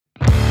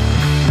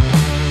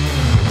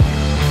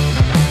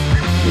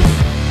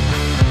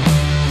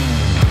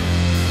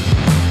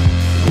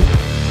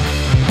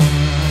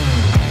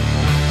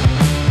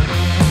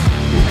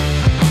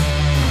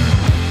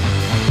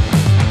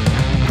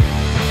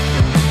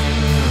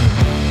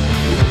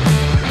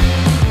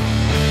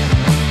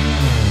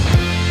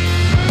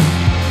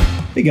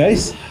Hey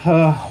guys,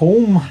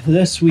 home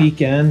this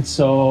weekend,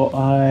 so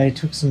I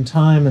took some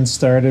time and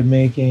started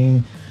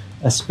making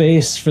a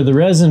space for the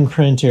resin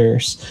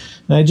printers.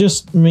 And I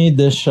just made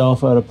this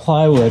shelf out of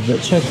plywood,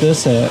 but check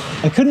this out.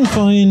 I couldn't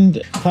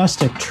find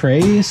plastic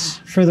trays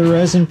for the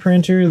resin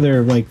printer.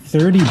 They're like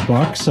 30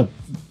 bucks a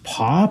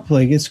pop,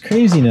 like it's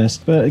craziness.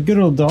 But a good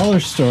old dollar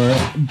store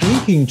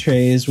baking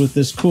trays with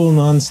this cool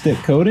non-stick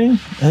coating. I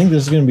think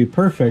this is going to be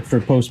perfect for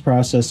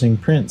post-processing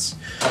prints.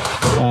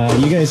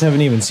 You guys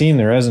haven't even seen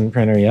the resin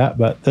printer yet,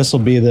 but this will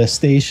be the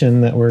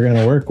station that we're going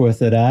to work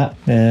with it at.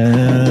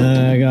 And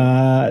I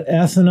got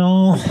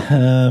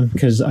ethanol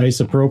because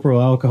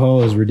isopropyl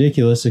alcohol is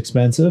ridiculous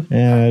expensive.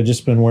 And I've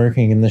just been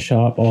working in the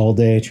shop all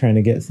day trying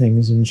to get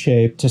things in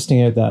shape,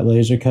 testing out that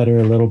laser cutter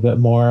a little bit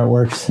more.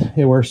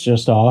 It works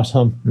just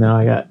awesome. Now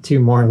I got 2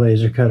 more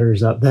laser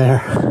cutters up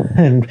there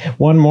and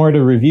 1 more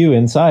to review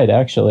inside,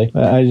 actually.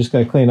 I just got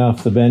to clean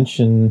off the bench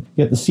and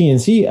get the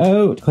CNC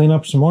out, clean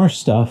up some more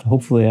stuff.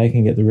 Hopefully I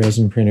can get the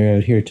resin printer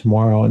out here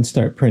tomorrow and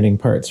start printing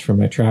parts for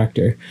my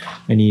tractor.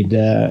 I need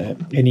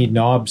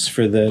knobs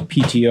for the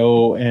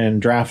PTO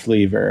and draft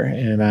lever,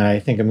 and I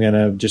think I'm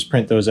gonna just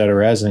print those out of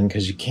resin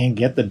because you can't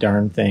get the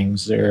darn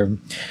things. They're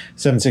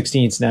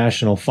 7/16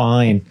 national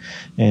fine,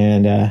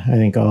 and I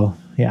think I'll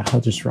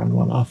just run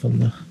one off on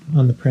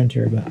the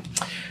printer. But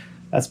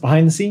that's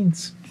behind the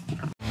scenes.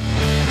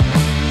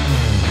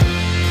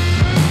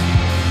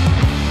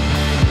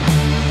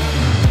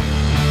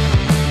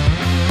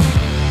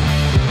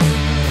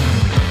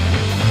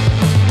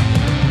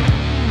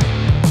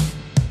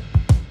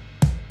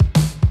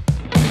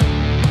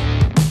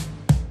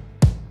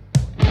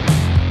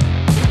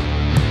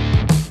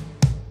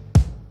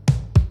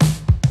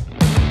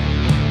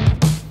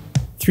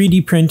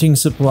 3D printing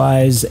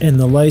supplies and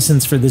the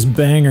license for this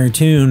banger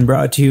tune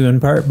brought to you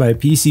in part by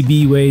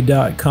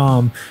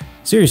PCBWay.com.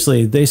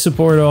 Seriously, they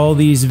support all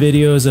these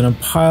videos and a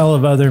pile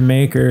of other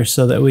makers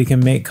so that we can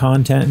make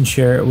content and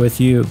share it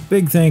with you.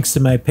 Big thanks to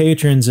my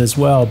patrons as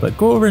well, but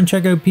go over and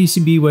check out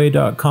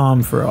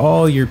PCBWay.com for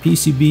all your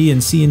PCB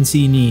and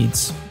CNC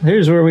needs.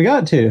 Here's where we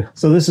got to.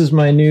 So this is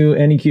my new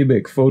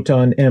Anycubic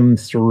Photon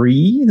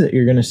M3 that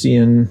you're going to see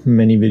in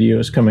many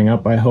videos coming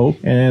up, I hope.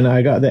 And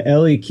I got the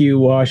LEQ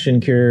Wash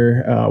and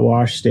Cure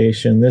wash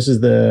station. This is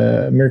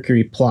the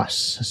Mercury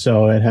Plus.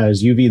 So it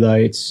has UV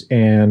lights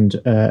and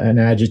an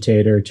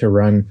agitator to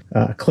run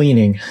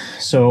cleaning.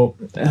 So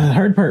the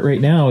hard part right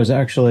now is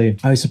actually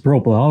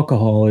isopropyl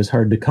alcohol is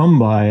hard to come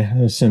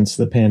by since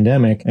the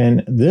pandemic.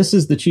 And this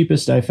is the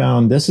cheapest I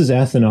found. This is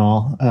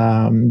ethanol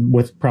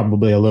with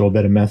probably a little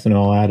bit of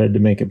methanol added to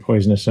make it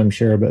poisonous, I'm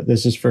sure. But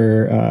this is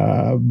for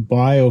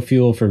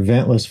biofuel for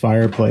ventless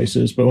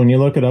fireplaces. But when you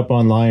look it up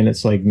online,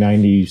 it's like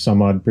 90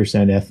 some odd %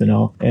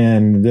 ethanol.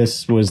 And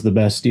this was the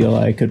best deal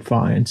I could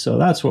find. So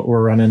that's what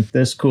we're running.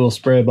 This cool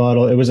spray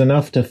bottle. It was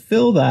enough to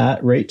fill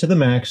that right to the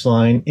max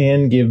line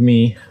and give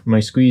me my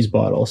squeeze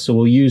bottle. So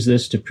we'll use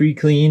this to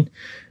pre-clean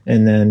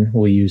and then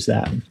we'll use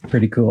that.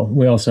 Pretty cool.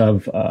 We also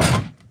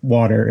have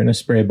water in a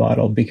spray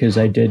bottle because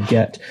I did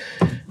get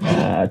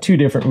 2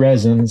 different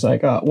resins. I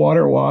got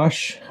Water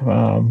Wash,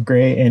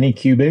 gray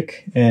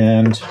Anycubic,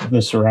 and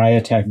the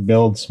Soraya Tech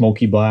Build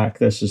Smoky Black.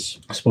 This is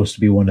supposed to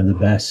be one of the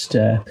best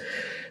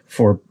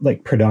for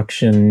like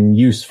production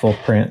useful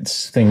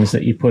prints, things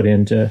that you put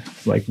into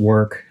like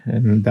work.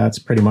 And that's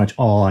pretty much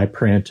all I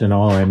print and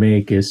all I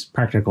make is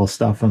practical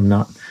stuff. I'm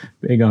not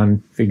big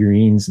on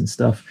figurines and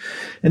stuff.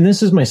 And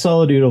this is my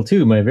Solidoodle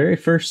 2, my very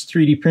first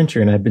 3D printer.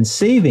 And I've been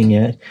saving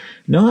it,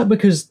 not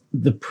because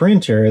the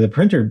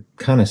printer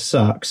kind of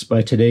sucks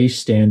by today's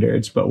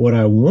standards, but what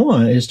I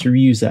want is to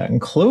reuse that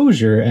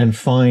enclosure and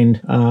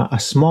find a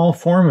small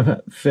form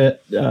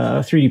fit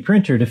 3D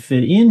printer to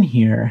fit in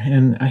here.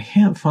 And I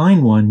can't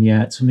find one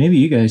yet, so maybe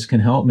you guys can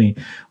help me.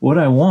 What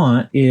I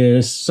want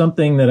is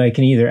something that I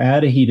can either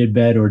add a heated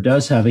bed or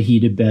does have a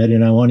heated bed,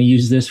 and I want to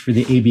use this for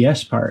the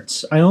ABS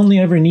parts. I only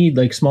ever need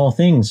like small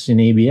things in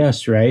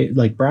ABS, right?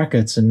 Like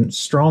brackets and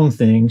strong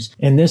things.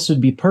 And this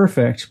would be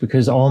perfect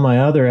because all my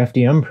other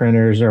FDM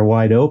printers are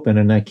wide open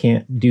and I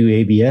can't do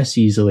ABS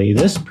easily.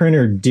 This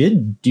printer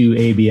did do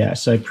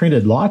ABS. I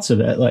printed lots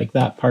of it, like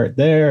that part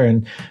there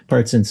and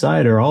parts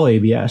inside are all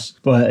ABS.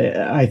 But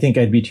I think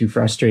I'd be too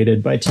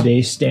frustrated by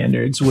today's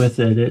standards with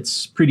it.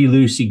 It's pretty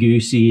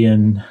loosey-goosey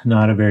and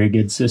not a very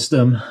good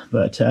system,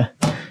 but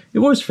it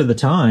was for the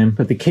time.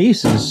 But the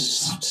case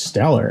is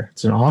stellar.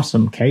 It's an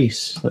awesome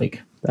case.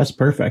 Like, that's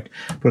perfect.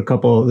 Put a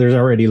couple, there's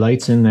already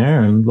lights in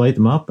there and light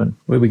them up and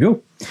away we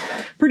go.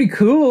 Pretty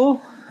cool.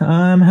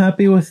 I'm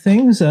happy with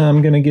things.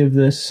 I'm going to give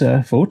this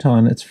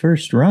Photon its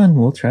first run.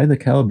 We'll try the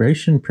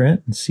calibration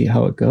print and see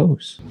how it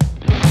goes.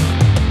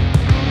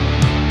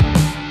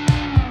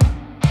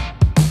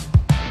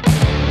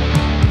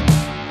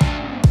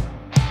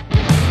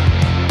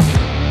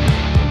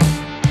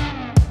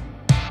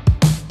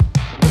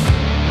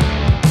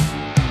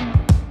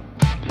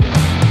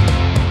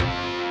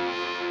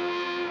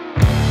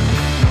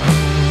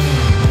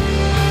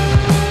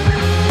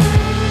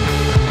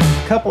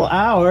 couple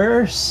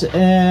hours,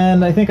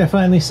 and I think I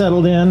finally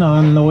settled in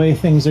on the way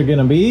things are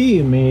gonna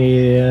be.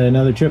 Made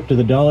another trip to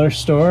the dollar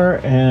store,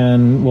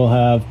 and we'll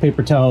have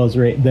paper towels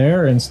right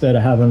there instead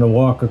of having to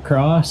walk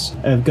across.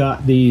 I've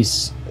got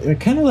these, they're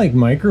kind of like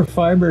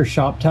microfiber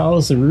shop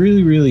towels. They're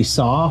really, really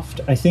soft.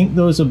 I think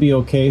those will be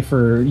okay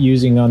for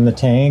using on the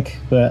tank,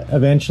 but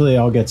eventually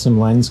I'll get some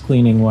lens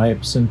cleaning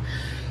wipes. And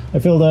I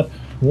filled up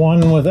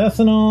 1 with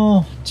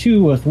ethanol,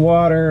 2 with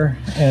water,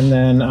 and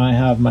then I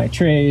have my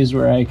trays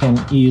where I can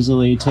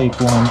easily take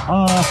one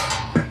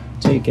off,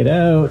 take it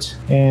out,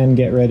 and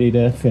get ready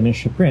to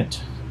finish a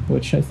print,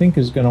 which I think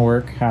is going to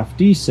work half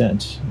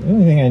decent. The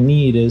only thing I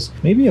need is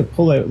maybe a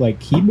pull-out like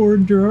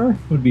keyboard drawer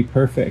would be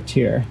perfect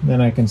here.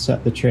 Then I can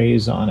set the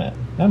trays on it.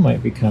 That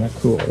might be kind of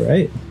cool,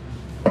 right?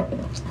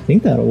 I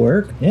think that'll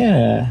work.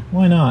 Yeah,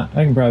 why not?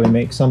 I can probably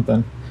make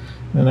something.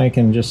 Then I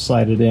can just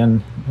slide it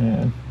in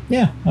and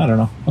yeah, I don't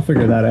know. I'll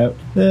figure that out.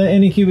 The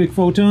Anycubic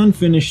Photon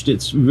finished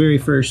its very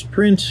first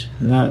print.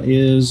 That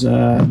is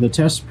the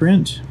test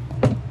print.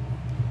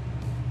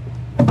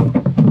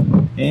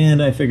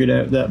 And I figured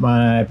out that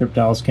my paper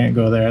towels can't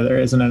go there.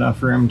 There isn't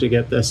enough room to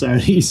get this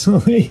out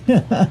easily.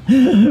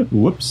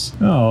 Whoops.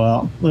 Oh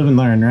well, live and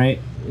learn, right?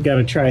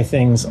 Gotta try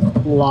things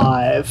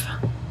live.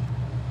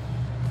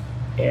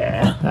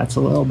 Yeah, that's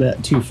a little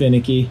bit too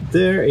finicky.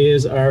 There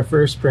is our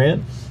first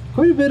print.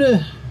 Quite a bit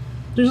of...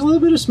 There's a little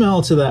bit of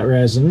smell to that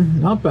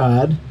resin, not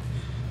bad.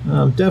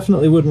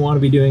 Definitely wouldn't want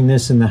to be doing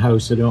this in the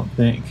house, I don't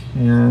think.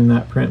 And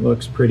that print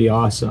looks pretty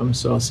awesome,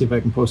 so I'll see if I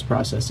can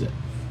post-process it.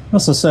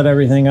 Also set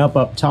everything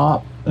up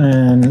top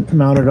and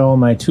mounted all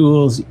my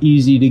tools,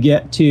 easy to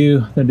get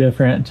to, the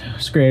different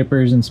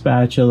scrapers and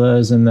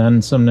spatulas, and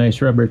then some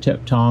nice rubber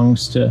tip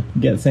tongs to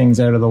get things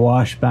out of the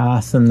wash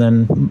bath, and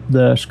then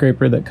the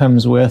scraper that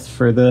comes with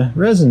for the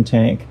resin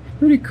tank.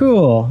 Pretty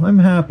cool. I'm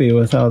happy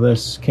with how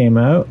this came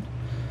out.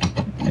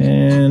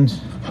 And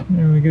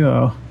there we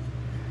go.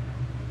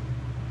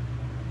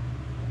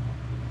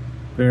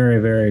 Very,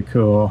 very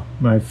cool.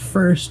 My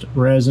first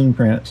resin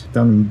print.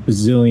 Done a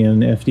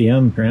bazillion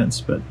FDM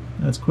prints, but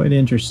that's quite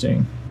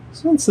interesting.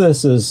 Since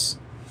this is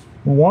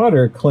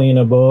water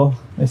cleanable,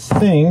 I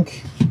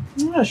think,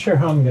 I'm not sure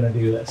how I'm gonna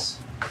do this.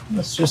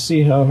 Let's just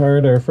see how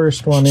hard our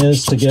first one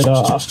is to get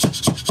off.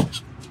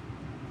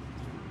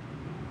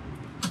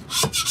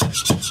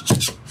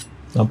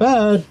 Not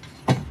bad.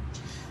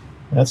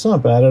 That's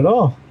not bad at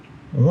all.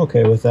 I'm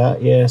okay with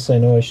that. Yes, I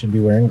know I should be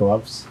wearing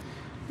gloves.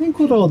 I think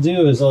what I'll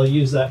do is I'll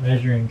use that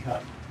measuring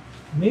cup.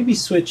 Maybe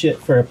switch it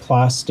for a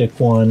plastic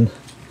one.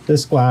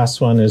 This glass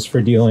one is for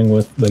dealing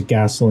with the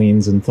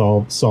gasolines and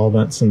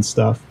solvents and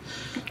stuff.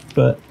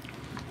 But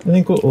I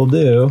think what we'll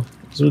do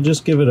is we'll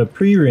just give it a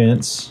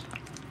pre-rinse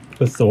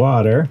with the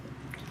water,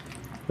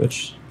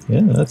 which,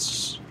 yeah,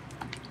 that's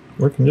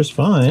working just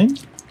fine.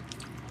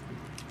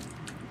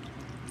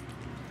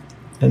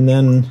 And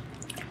then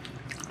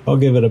I'll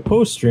give it a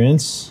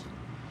post-rinse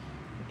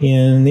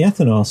in the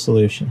ethanol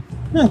solution.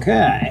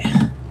 Okay,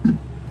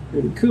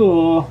 pretty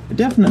cool. I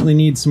definitely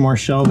need some more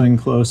shelving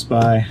close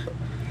by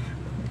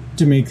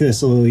to make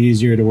this a little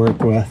easier to work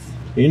with.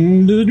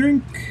 Into the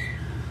drink.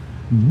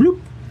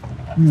 Bloop.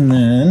 And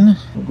then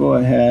we'll go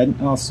ahead,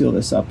 I'll seal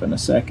this up in a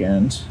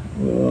second.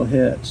 We'll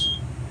hit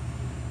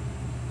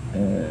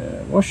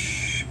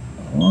whoosh,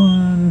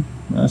 1,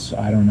 let's,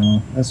 I don't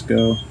know, let's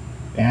go,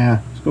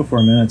 yeah, let's go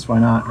 4 minutes, why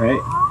not,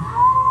 right?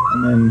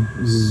 And then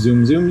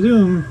zoom, zoom,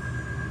 zoom.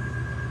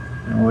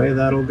 And away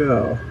that'll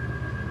go.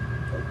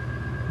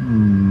 I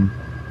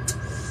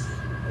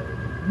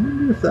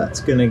wonder if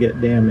that's gonna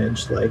get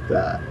damaged like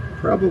that.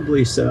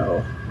 Probably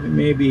so. It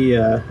may be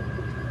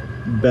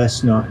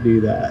best not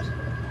do that.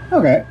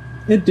 Okay,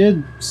 it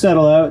did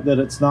settle out that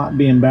it's not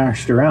being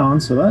bashed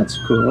around, so that's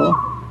cool.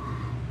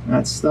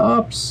 That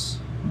stops,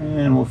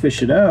 and we'll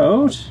fish it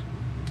out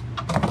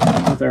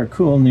with our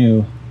cool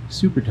new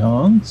super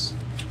tongs.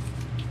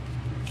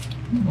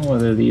 I don't know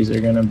whether these are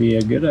going to be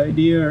a good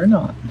idea or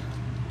not.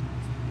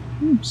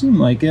 Seem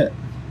like it.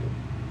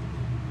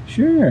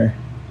 Sure,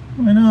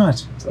 why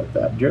not? Let's let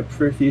that drip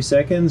for a few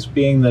seconds.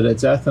 Being that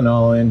it's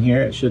ethanol in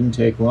here, it shouldn't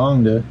take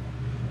long to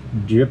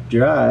drip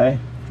dry.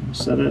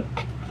 Set it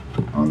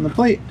on the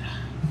plate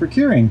for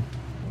curing.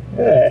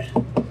 Okay,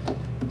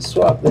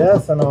 swap the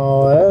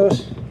ethanol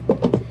out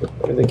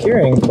for the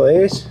curing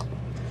plate.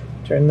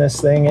 Turn this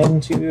thing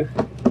into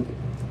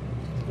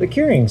the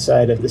curing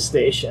side of the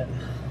station.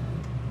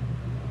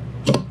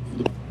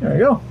 There we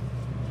go.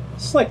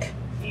 Slick.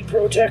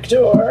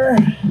 E-Protector.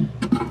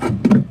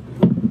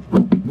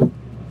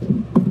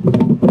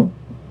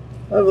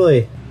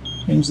 Lovely.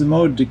 Change the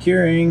mode to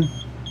curing.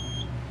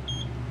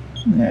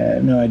 I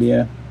have no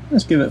idea.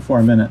 Let's give it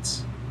 4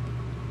 minutes.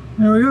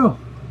 There we go.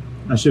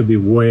 I should be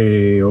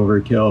way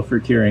overkill for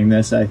curing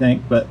this, I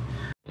think, but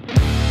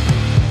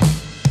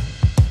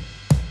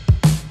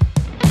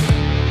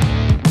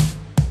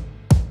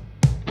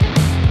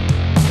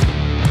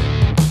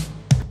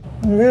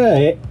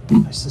alright,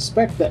 I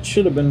suspect that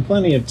should have been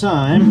plenty of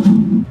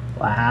time.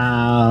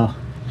 Wow.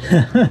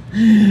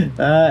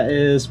 That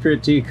is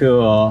pretty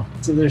cool.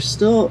 So there's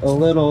still a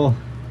little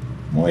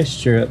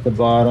moisture at the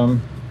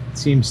bottom. It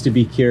seems to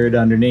be cured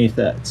underneath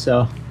it,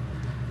 so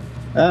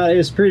that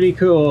is pretty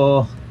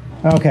cool.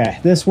 Okay,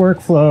 this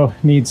workflow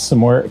needs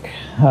some work.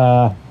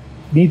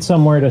 Need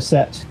somewhere to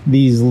set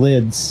these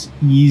lids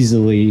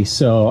easily,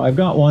 so I've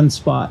got one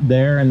spot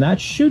there, and that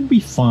should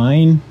be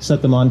fine.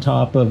 Set them on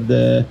top of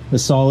the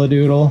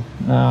Solidoodle,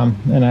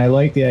 and I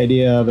like the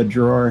idea of a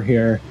drawer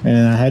here.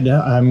 And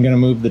I'm gonna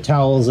move the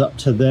towels up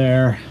to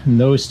there, and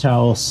those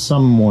towels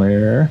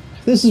somewhere.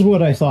 This is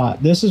what I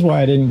thought. This is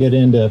why I didn't get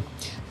into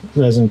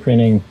resin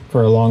printing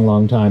for a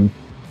long time.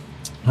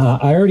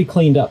 I already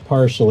cleaned up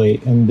partially,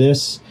 and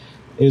this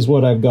is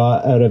what I've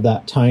got out of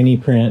that tiny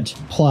print,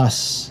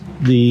 plus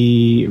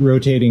the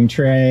rotating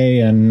tray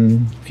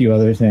and a few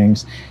other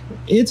things.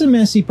 It's a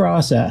messy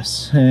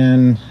process,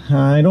 and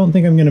I don't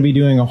think I'm going to be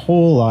doing a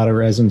whole lot of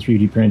resin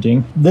 3D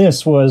printing.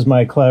 This was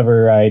my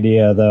clever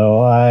idea,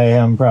 though. I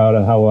am proud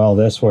of how well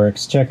this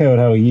works. Check out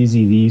how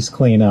easy these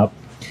clean up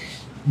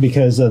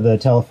because of the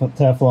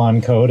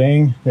Teflon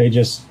coating. They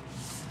just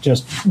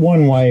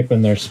one wipe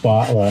and they're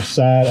spotless.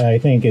 That, I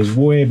think, is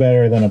way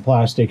better than a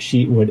plastic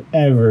sheet would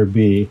ever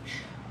be.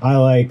 I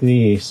like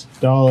these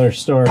dollar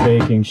store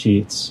baking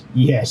sheets.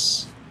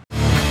 Yes.